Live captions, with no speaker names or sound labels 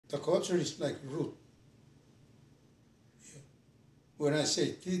The culture is like root. When I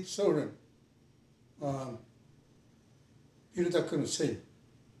say teach children, you're not going to say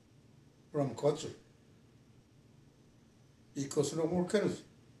from culture. Because no more canoes.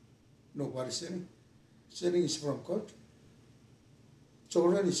 Nobody selling. Selling is from culture.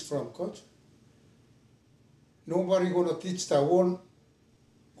 Children is from culture. Nobody gonna teach the old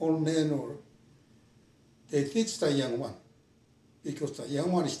man, or they teach the young one, because the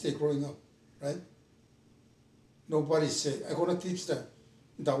young one is still growing up, right? Nobody say, I'm gonna teach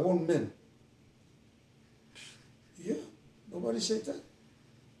the old man. Yeah, nobody say that.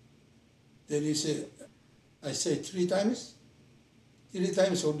 Then you say, I say three times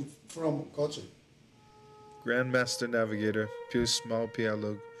only from culture. Grand Master Navigator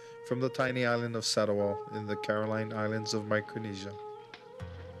Piailug from the tiny island of Satawal in the Caroline Islands of Micronesia.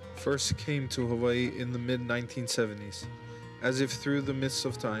 First came to Hawaii in the mid-1970s, as if through the mists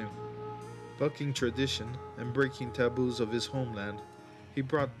of time. Bucking tradition and breaking taboos of his homeland, he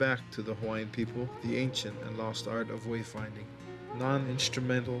brought back to the Hawaiian people the ancient and lost art of wayfinding,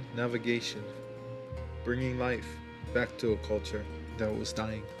 non-instrumental navigation, bringing life back to a culture that was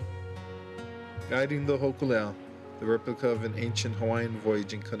dying. Guiding the Hokule'a, the replica of an ancient Hawaiian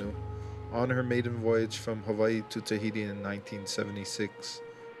voyaging canoe, on her maiden voyage from Hawaii to Tahiti in 1976,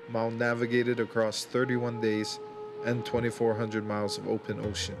 Mau navigated across 31 days and 2,400 miles of open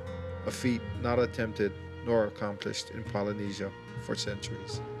ocean, a feat not attempted nor accomplished in Polynesia for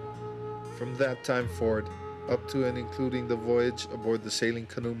centuries. From that time forward, up to and including the voyage aboard the sailing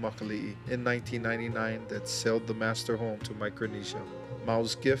canoe Makali'i in 1999 that sailed the master home to Micronesia,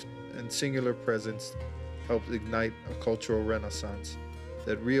 Mau's gift and singular presence helped ignite a cultural renaissance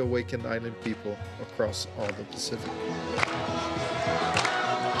that reawakened island people across all the Pacific.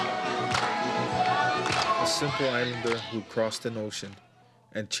 A simple islander who crossed an ocean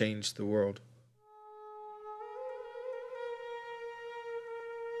and changed the world.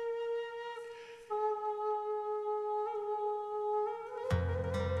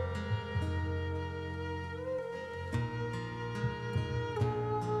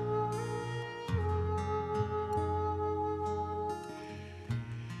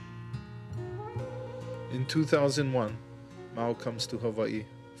 In 2001, Mau comes to Hawaii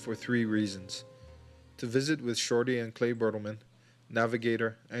for 3 reasons. To visit with Shorty and Clay Bertleman,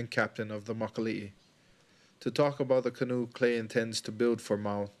 navigator and captain of the Makali'i. To talk about the canoe Clay intends to build for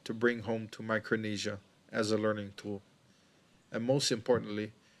Mau to bring home to Micronesia as a learning tool. And most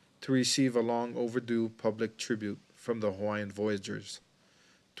importantly, to receive a long overdue public tribute from the Hawaiian Voyagers,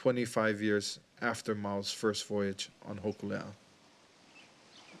 25 years after Mau's first voyage on Hokule'a.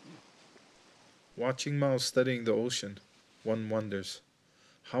 Watching Mau studying the ocean, one wonders,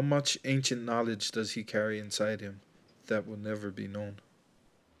 how much ancient knowledge does he carry inside him that will never be known?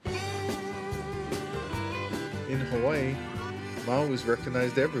 In Hawaii, Mau is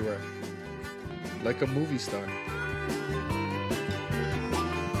recognized everywhere, like a movie star.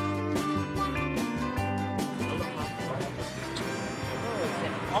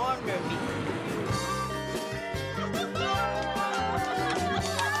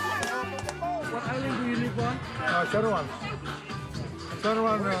 Charawan,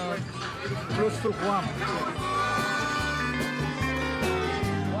 close to Guam.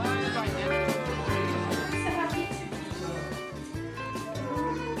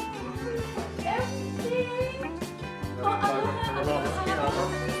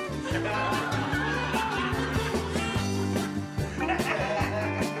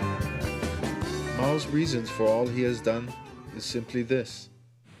 Mau's reasons for all he has done is simply this.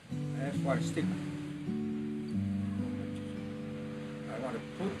 That's why stick.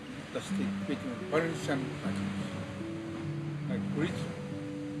 Put the stick between birds and like bridge,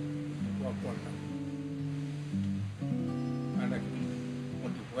 walk on them. And I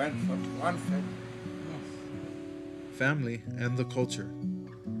only went for one side. Family and the culture.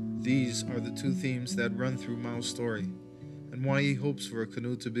 These are the 2 themes that run through Mau's story, and why he hopes for a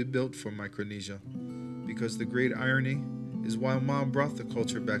canoe to be built for Micronesia. Because the great irony is while Mau brought the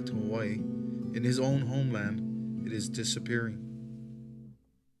culture back to Hawaii, in his own homeland, it is disappearing.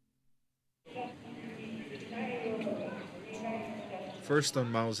 First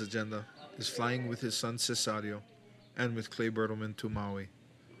on Mau's agenda is flying with his son Cesario and with Clay Bertleman to Maui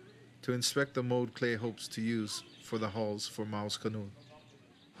to inspect the mode Clay hopes to use for the hulls for Mau's canoe.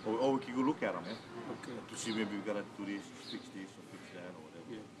 Oh, we can go look at them, Okay. to see maybe we gotta do this, fix this, or fix that, or whatever.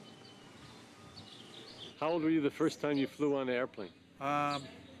 Yeah. How old were you the first time you flew on an airplane? I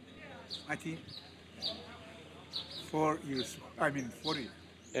think 4 years. I mean 40.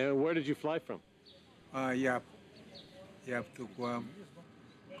 And where did you fly from? Yeah to Guam,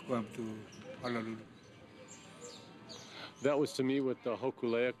 come to Honolulu. That was to meet with the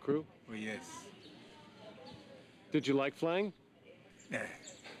Hokule'a crew. Oh, yes. Did you like flying? Yeah.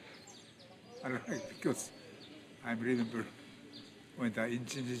 I don't know, because I remember when the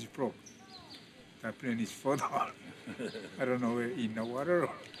engine is broke, the plane is fall down. I don't know, in the water or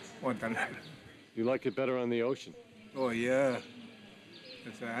on the land. You like it better on the ocean? Oh, yeah.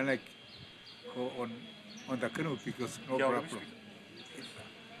 That's why I like go on the canoe because no problem.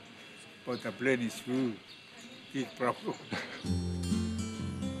 But the plane is full, big problem.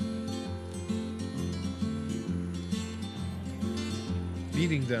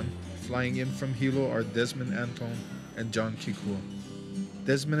 Meeting them, flying in from Hilo, are Desmond Antone and John Kikua.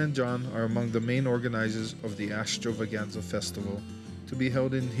 Desmond and John are among the main organizers of the Extravaganza Festival to be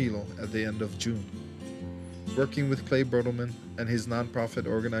held in Hilo at the end of June. Working with Clay Bertelman and his nonprofit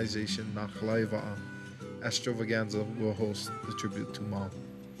organization Kalai Wa'a, Extravaganza will host the tribute to Mao.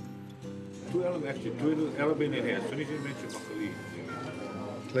 Two elements in here. As soon as you mention Makali'i.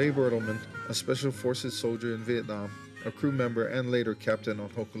 Clay Bertelman, a Special Forces soldier in Vietnam, a crew member and later captain on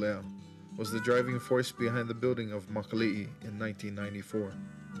Hokule'a, was the driving force behind the building of Makali'i in 1994.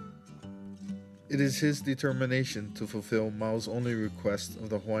 It is his determination to fulfill Mao's only request of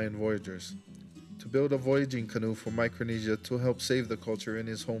the Hawaiian Voyagers, to build a voyaging canoe for Micronesia to help save the culture in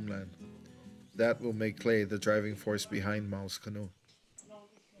his homeland. That will make Clay the driving force behind Mao's canoe.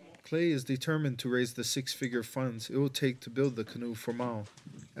 Clay is determined to raise the six-figure funds it will take to build the canoe for Mao,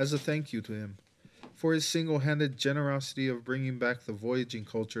 as a thank you to him, for his single-handed generosity of bringing back the voyaging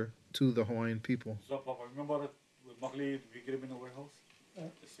culture to the Hawaiian people. So, Papa, remember that with Makali'i, we get him in the warehouse? Yeah.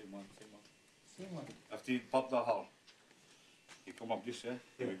 The same one. Same one. After he popped the hull, he come up this way,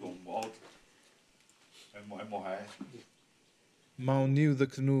 we go out, and more high. Mao knew the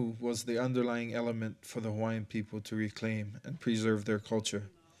canoe was the underlying element for the Hawaiian people to reclaim and preserve their culture,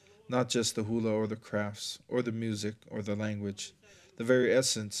 not just the hula or the crafts, or the music, or the language. The very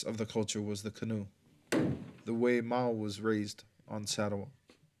essence of the culture was the canoe, the way Mao was raised on Sarawak.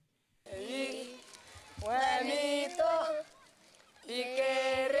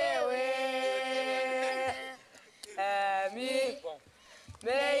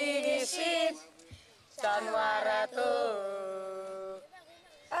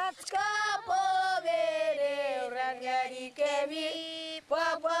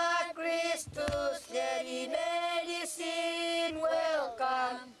 Papa Christus, Daddy medicine,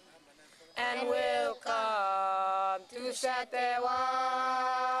 welcome, and welcome to Satewa.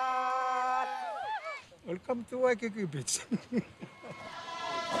 Welcome to Waikiki Beach.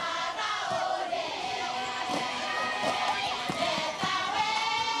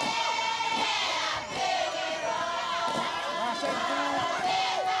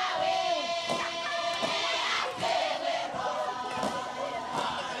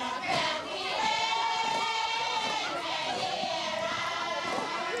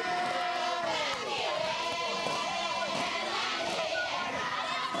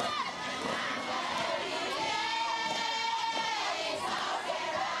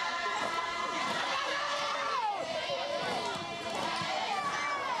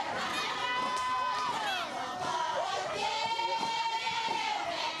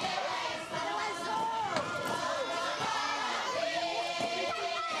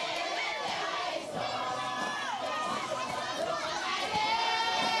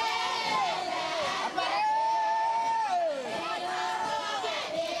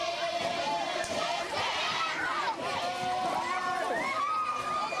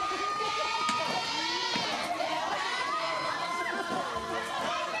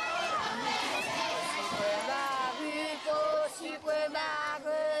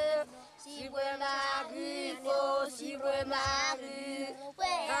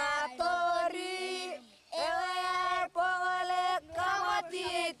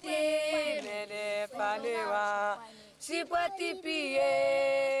 Sipati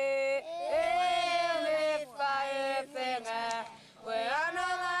pie, ele fae fenga, we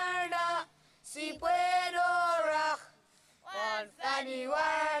ananganda, si puedo rach, on fani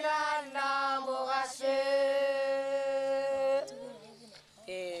wana na mogase.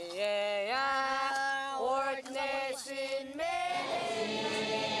 Yeah, worthness in me.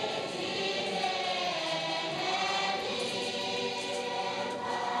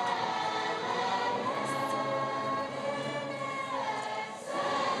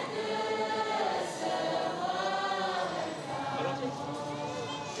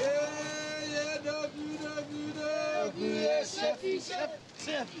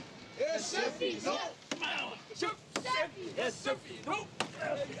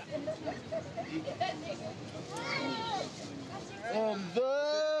 On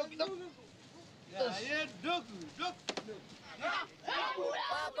the Papa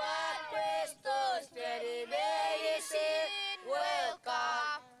Christos, steady medicine,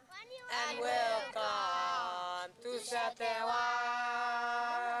 welcome and welcome to Satewan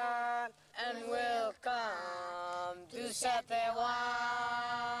and welcome to Satewan.